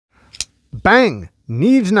Bang!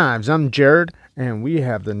 Neeves Knives. I'm Jared, and we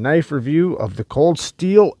have the knife review of the Cold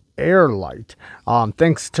Steel Airlite.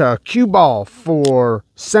 Thanks to Cue Ball for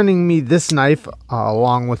sending me this knife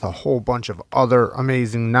along with a whole bunch of other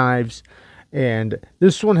amazing knives. And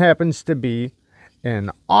this one happens to be an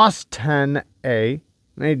AUS 10A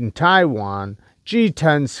made in Taiwan,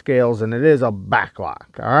 G10 scales, and it is a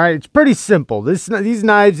backlock. All right, it's pretty simple. These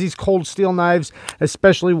knives, these cold steel knives,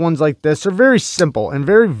 especially ones like this, are very simple and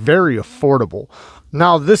very, very affordable.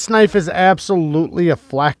 Now, this knife is absolutely a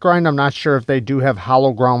flat grind. I'm not sure if they do have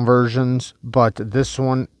hollow ground versions, but this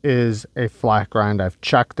one is a flat grind. I've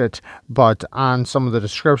checked it, but on some of the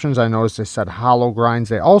descriptions, I noticed they said hollow grinds.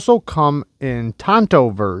 They also come in tanto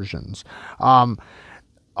versions.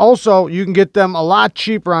 Also, you can get them a lot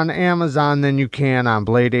cheaper on Amazon than you can on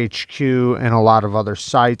Blade HQ and a lot of other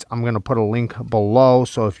sites. I'm going to put a link below,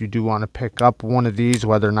 so if you do want to pick up one of these,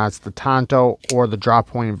 whether or not it's the tanto or the drop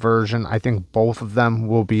point version, I think both of them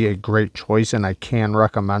will be a great choice, and I can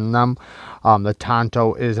recommend them. The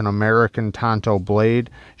tanto is an American tanto blade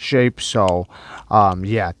shape, so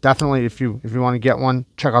yeah, definitely if you want to get one,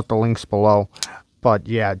 check out the links below. But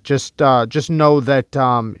yeah, just know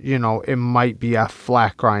that, you know, it might be a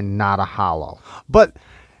flat grind, not a hollow. But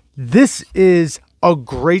this is a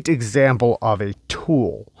great example of a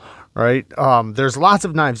tool, right? There's lots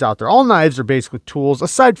of knives out there. All knives are basically tools,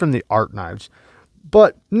 aside from the art knives.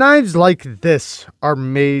 But knives like this are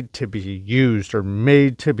made to be used or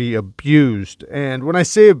made to be abused. And when I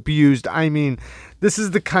say abused, I mean this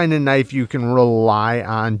is the kind of knife you can rely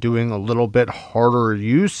on doing a little bit harder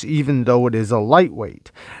use, even though it is a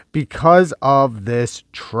lightweight, because of this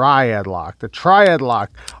triad lock. The triad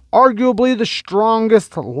lock, arguably the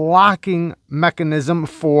strongest locking mechanism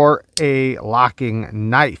for a locking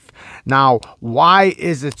knife. Now, why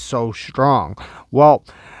is it so strong? Well,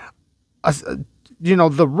 you know,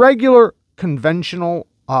 the regular conventional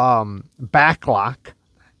backlock,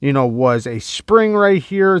 you know, was a spring right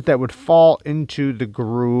here that would fall into the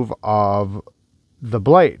groove of the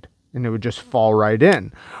blade, and it would just fall right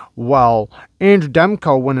in. Well, Andrew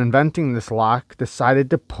Demko, when inventing this lock,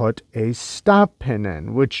 decided to put a stop pin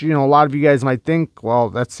in, which, you know, a lot of you guys might think,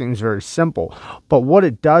 well, that seems very simple. But what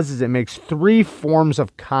it does is it makes three forms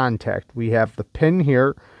of contact. We have the pin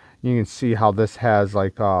here. You can see how this has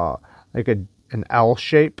like an L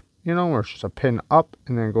shape, you know, where it's just a pin up,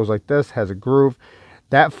 and then it goes like this, has a groove.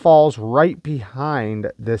 That falls right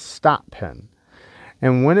behind this stop pin.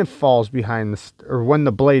 And when it falls behind or when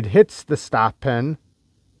the blade hits the stop pin,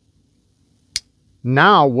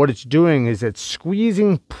 now what it's doing is it's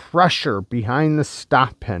squeezing pressure behind the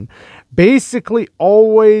stop pin, basically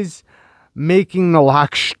always making the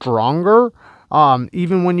lock stronger.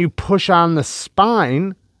 Even when you push on the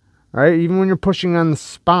spine, right? Even when you're pushing on the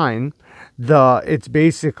spine, it's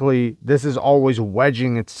basically, this is always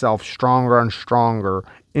wedging itself stronger and stronger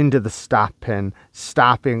into the stop pin,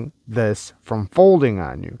 stopping this from folding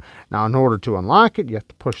on you. Now, in order to unlock it, you have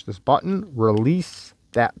to push this button, release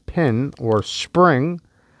that pin or spring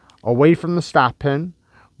away from the stop pin,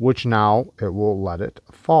 which now it will let it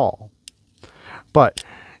fall. But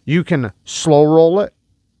you can slow roll it,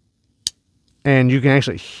 and you can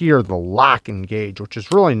actually hear the lock engage, which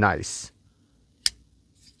is really nice.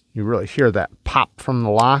 You really hear that pop from the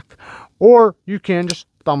lock, or you can just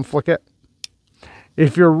thumb flick it.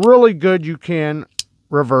 If you're really good, you can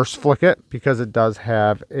reverse flick it, because it does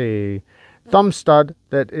have a thumb stud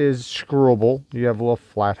that is screwable. You have a little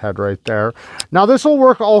flathead right there. Now, this will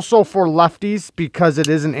work also for lefties because it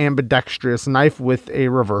is an ambidextrous knife with a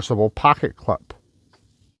reversible pocket clip.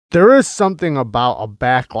 There is something about a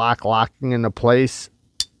back lock locking into place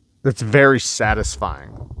that's very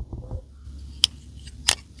satisfying.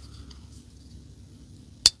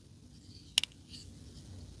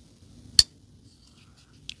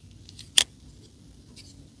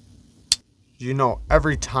 You know,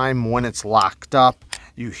 every time when it's locked up,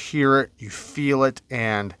 you hear it, you feel it,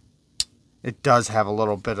 and it does have a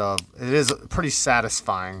little bit of, it is pretty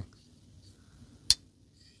satisfying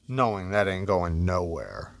knowing that ain't going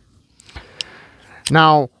nowhere.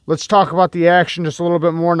 Now, let's talk about the action just a little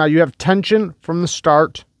bit more. Now, you have tension from the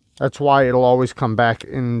start. That's why it'll always come back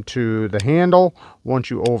into the handle.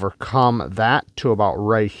 Once you overcome that to about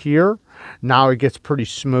right here, now it gets pretty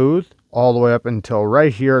smooth all the way up until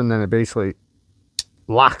right here, and then it basically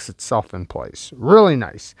locks itself in place. Really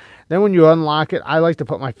nice. Then when you unlock it, I like to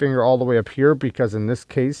put my finger all the way up here, because in this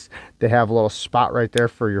case they have a little spot right there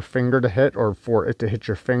for your finger to hit, or for it to hit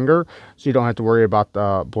your finger, so you don't have to worry about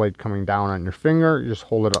the blade coming down on your finger. You just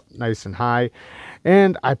hold it up nice and high,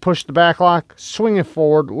 and I push the back lock, swing it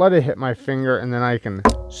forward, let it hit my finger, and then I can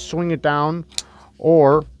swing it down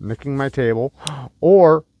or nicking my table,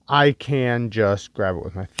 or I can just grab it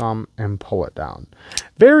with my thumb and pull it down.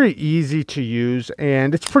 Very easy to use,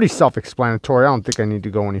 and it's pretty self-explanatory. I don't think I need to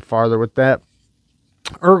go any farther with that.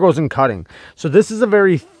 Ergos and cutting. So this is a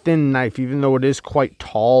very thin knife, even though it is quite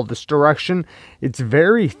tall this direction, it's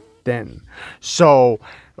very thin. So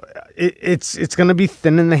it's going to be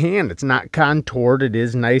thin in the hand. It's not contoured. It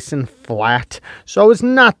is nice and flat. So it's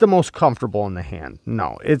not the most comfortable in the hand.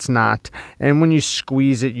 No, it's not. And when you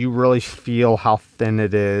squeeze it, you really feel how thin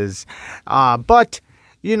it is. But,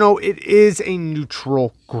 you know, it is a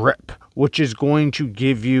neutral grip, which is going to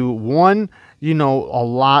give you, one, you know, a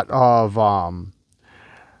lot of,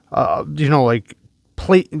 you know, like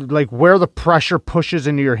where the pressure pushes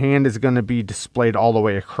into your hand is going to be displayed all the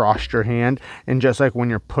way across your hand. And just like when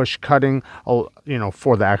you're push cutting, you know,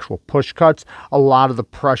 for the actual push cuts, a lot of the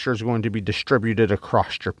pressure is going to be distributed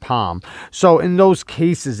across your palm. So in those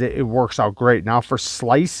cases, it works out great. Now for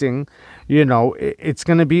slicing, you know, it's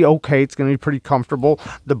going to be okay. It's going to be pretty comfortable.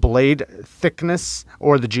 The blade thickness,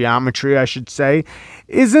 or the geometry, I should say,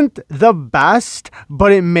 isn't the best,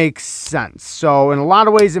 but it makes sense. So in a lot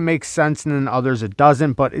of ways, it makes sense, and in others, it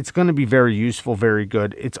doesn't, but it's going to be very useful, very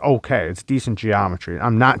good. It's okay. It's decent geometry.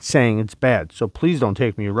 I'm not saying it's bad, so please don't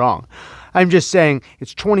take me wrong. I'm just saying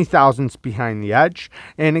it's 20 thousandths behind the edge,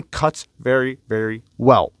 and it cuts very, very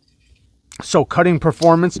well. So cutting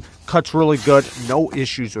performance, cuts really good. No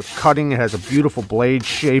issues with cutting. It has a beautiful blade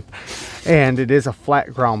shape, and it is a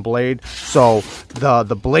flat ground blade. So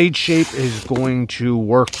the blade shape is going to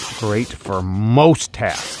work great for most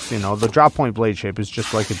tasks. You know, the drop point blade shape is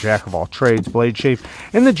just like a jack of all trades blade shape,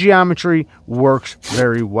 and the geometry works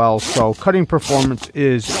very well. So cutting performance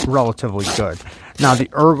is relatively good. Now the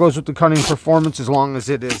ergos with the cutting performance, as long as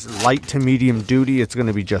it is light to medium duty, it's going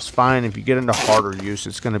to be just fine. If you get into harder use,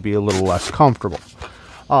 it's going to be a little less comfortable.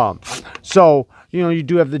 So, you know, you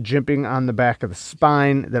do have the jimping on the back of the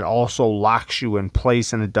spine that also locks you in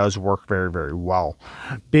place, and it does work very, very well.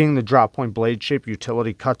 Being the drop point blade shape,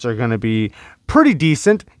 utility cuts are going to be pretty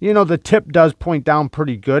decent. You know, the tip does point down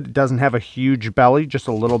pretty good. It doesn't have a huge belly, just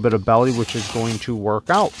a little bit of belly, which is going to work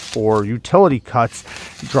out for utility cuts,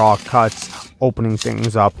 draw cuts, opening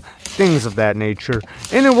things up, things of that nature.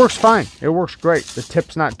 And it works fine. It works great. The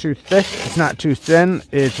tip's not too thick. It's not too thin.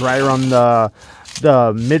 It's right around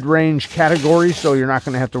the mid-range category, so you're not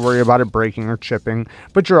going to have to worry about it breaking or chipping,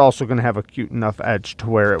 but you're also going to have a cute enough edge to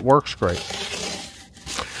where it works great.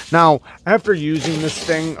 Now, after using this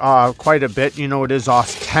thing quite a bit, you know, it is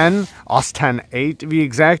OS 10, OS 10A to be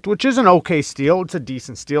exact, which is an okay steel. It's a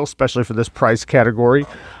decent steel, especially for this price category.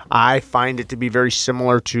 I find it to be very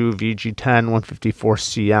similar to VG10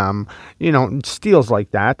 154CM, you know, steels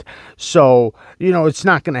like that. So, you know, it's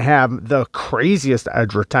not going to have the craziest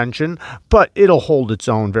edge retention, but it'll hold its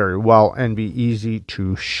own very well and be easy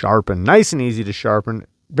to sharpen. Nice and easy to sharpen.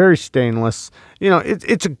 Very stainless. You know,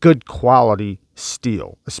 it's a good quality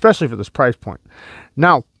steel, especially for this price point.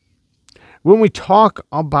 Now, when we talk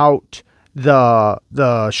about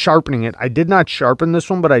the sharpening it, I did not sharpen this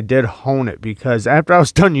one, but I did hone it, because after I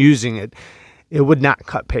was done using it, it would not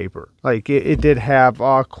cut paper. Like it did have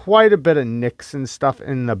quite a bit of nicks and stuff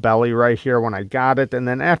in the belly right here when I got it, and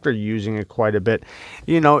then after using it quite a bit,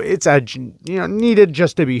 you know, its edge, you know, needed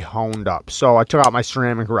just to be honed up. So I took out my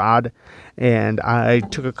ceramic rod and I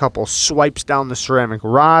took a couple swipes down the ceramic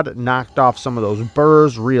rod, knocked off some of those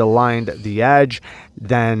burrs, realigned the edge.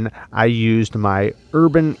 Then I used my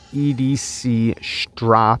Urban EDC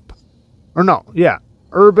Strop, or no, yeah,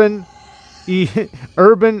 Urban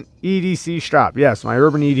EDC Strop. Yes, my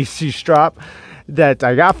Urban EDC Strop that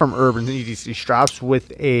I got from Urban EDC Strops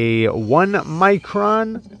with a 1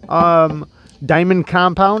 micron diamond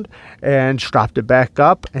compound, and stropped it back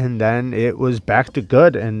up, and then it was back to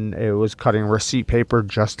good, and it was cutting receipt paper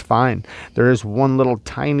just fine. There is one little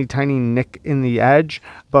tiny nick in the edge,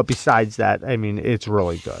 but besides that, I mean, it's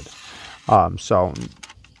really good. So,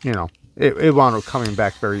 you know, it wound up coming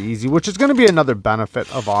back very easy, which is going to be another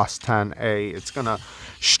benefit of OS 10A. It's going to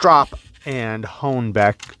strop and hone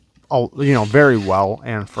back, you know, very well,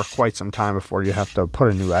 and for quite some time before you have to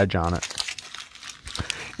put a new edge on it.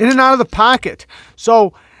 In and out of the pocket.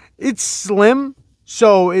 So it's slim.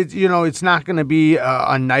 So it, you know, it's not going to be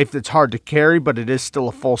a knife that's hard to carry, but it is still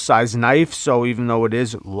a full-size knife. So even though it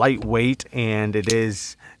is lightweight and it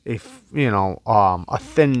is a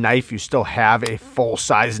thin knife, you still have a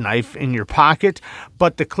full-size knife in your pocket.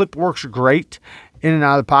 But the clip works great in and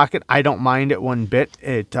out of the pocket. I don't mind it one bit.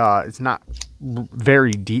 It's not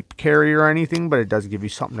very deep carry or anything, but it does give you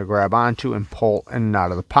something to grab onto and pull in and out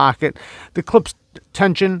of the pocket. The clip's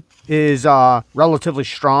tension is relatively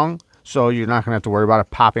strong, so you're not going to have to worry about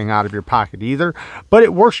it popping out of your pocket either. But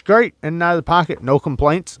it works great in and out of the pocket, no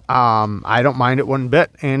complaints. I don't mind it one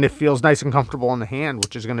bit, and it feels nice and comfortable in the hand,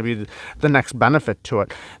 which is going to be the next benefit to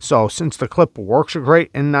it. So since the clip works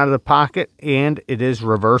great in and out of the pocket, and it is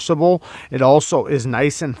reversible, it also is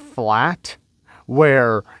nice and flat,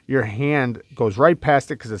 where your hand goes right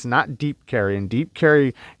past it because it's not deep carry. And deep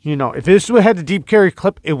carry, you know, if this had a deep carry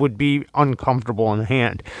clip, it would be uncomfortable in the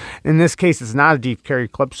hand. In this case, it's not a deep carry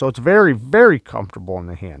clip, so it's very, very comfortable in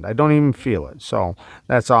the hand. I don't even feel it, so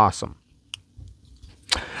that's awesome.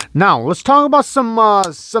 Now, let's talk about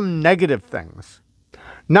some negative things.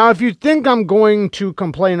 Now, if you think I'm going to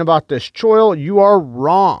complain about this choil, you are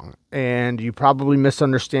wrong. And you probably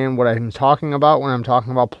misunderstand what I'm talking about when I'm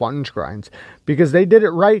talking about plunge grinds, because they did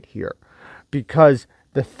it right here. Because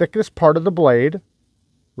the thickest part of the blade,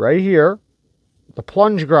 right here, the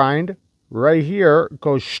plunge grind right here,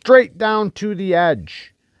 goes straight down to the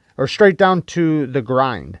edge, or straight down to the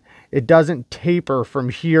grind. It doesn't taper from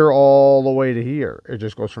here all the way to here. It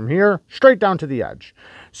just goes from here straight down to the edge.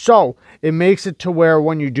 So it makes it to where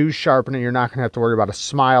when you do sharpen it, you're not going to have to worry about a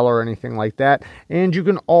smile or anything like that. And you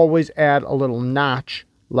can always add a little notch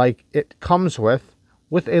like it comes with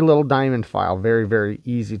a little diamond file. Very, very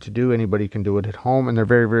easy to do. Anybody can do it at home, and they're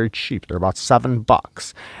very, very cheap. They're about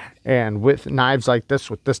 $7. And with knives like this,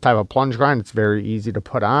 with this type of plunge grind, it's very easy to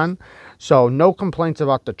put on. So no complaints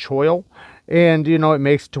about the choil. And, you know, it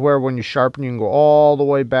makes it to where when you sharpen, you can go all the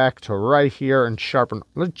way back to right here and sharpen,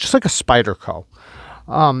 just like a Spyderco.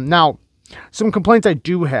 Now, some complaints I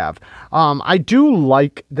do have. I do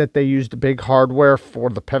like that they used big hardware for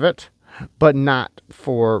the pivot, but not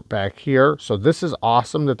for back here. So this is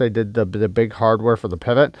awesome that they did the big hardware for the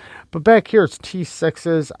pivot. But back here, it's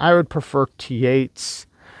T6s. I would prefer T8s.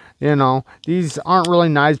 You know, these aren't really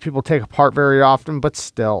knives people take apart very often, but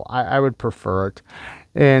still, I would prefer it.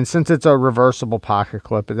 And since it's a reversible pocket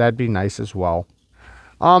clip, that'd be nice as well.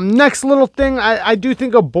 Next little thing, I do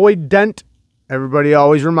think a Boyd dent, everybody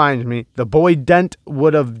always reminds me, the Boyd dent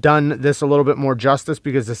would have done this a little bit more justice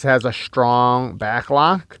because this has a strong back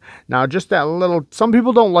lock. Now, just that little, some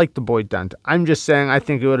people don't like the Boyd dent. I'm just saying I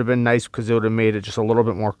think it would have been nice because it would have made it just a little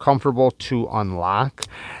bit more comfortable to unlock.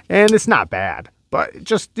 And it's not bad, but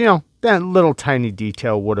just, you know, that little tiny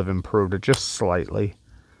detail would have improved it just slightly.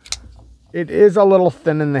 It is a little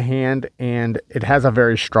thin in the hand, and it has a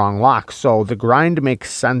very strong lock, so the grind makes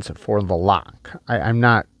sense for the lock. I'm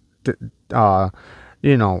not,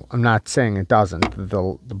 you know, I'm not saying it doesn't.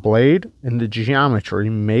 The blade and the geometry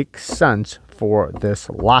makes sense for this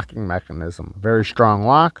locking mechanism. Very strong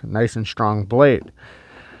lock, nice and strong blade.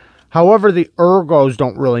 However, the ergos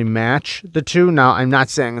don't really match the two. Now, I'm not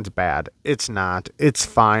saying it's bad. It's not. It's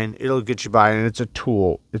fine. It'll get you by, and it's a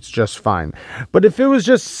tool. It's just fine. But if it was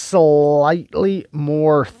just slightly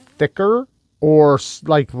more thicker, or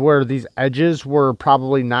like where these edges were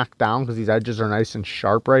probably knocked down, because these edges are nice and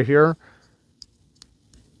sharp right here.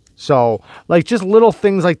 So, like, just little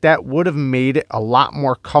things like that would have made it a lot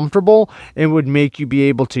more comfortable and would make you be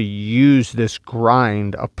able to use this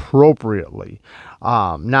grind appropriately.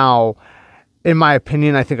 Now, in my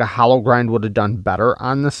opinion, I think a hollow grind would have done better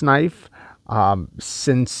on this knife,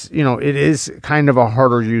 since, you know, it is kind of a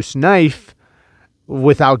harder use knife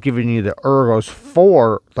without giving you the ergos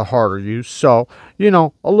for the harder use. So, you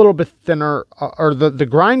know, a little bit thinner, or the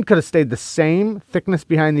grind could have stayed the same thickness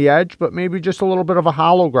behind the edge, but maybe just a little bit of a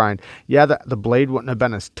hollow grind. Yeah, the blade wouldn't have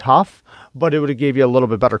been as tough, but it would have gave you a little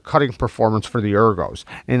bit better cutting performance for the ergos.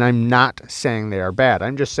 And I'm not saying they are bad.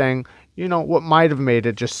 I'm just saying, you know, what might have made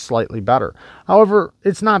it just slightly better. However,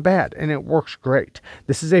 it's not bad, and it works great.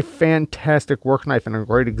 This is a fantastic work knife and a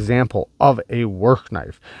great example of a work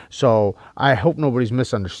knife. So I hope nobody's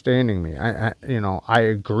misunderstanding me. You know, I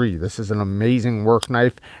agree. This is an amazing work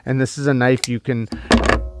knife, and this is a knife you can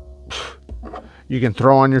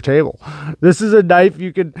throw on your table. This is a knife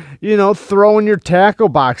you could, you know, throw in your tackle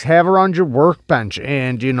box, have around your workbench,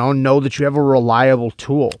 and, you know that you have a reliable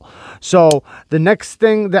tool. So the next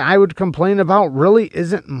thing that I would complain about really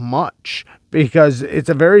isn't much, because it's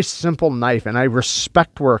a very simple knife, and I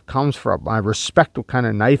respect where it comes from. I respect what kind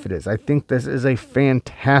of knife it is. I think this is a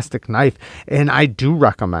fantastic knife, and I do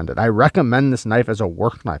recommend it. I recommend this knife as a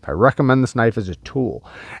work knife. I recommend this knife as a tool.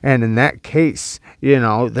 And in that case, you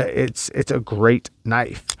know, it's a great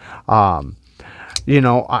knife. You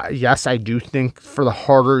know, yes, I do think for the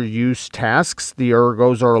harder use tasks, the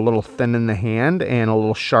ergos are a little thin in the hand and a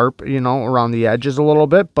little sharp, you know, around the edges a little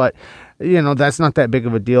bit, but you know, that's not that big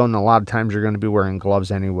of a deal, and a lot of times you're going to be wearing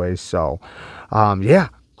gloves anyway. So, yeah,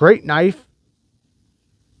 great knife.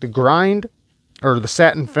 The grind, or the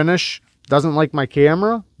satin finish, doesn't like my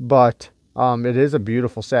camera, but It is a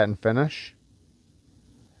beautiful satin finish.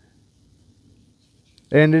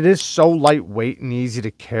 And it is so lightweight and easy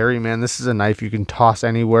to carry, man. This is a knife you can toss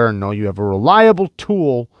anywhere and know you have a reliable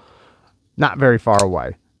tool not very far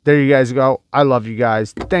away. There you guys go. I love you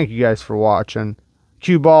guys. Thank you guys for watching.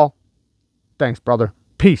 Cue ball. Thanks, brother.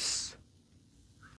 Peace.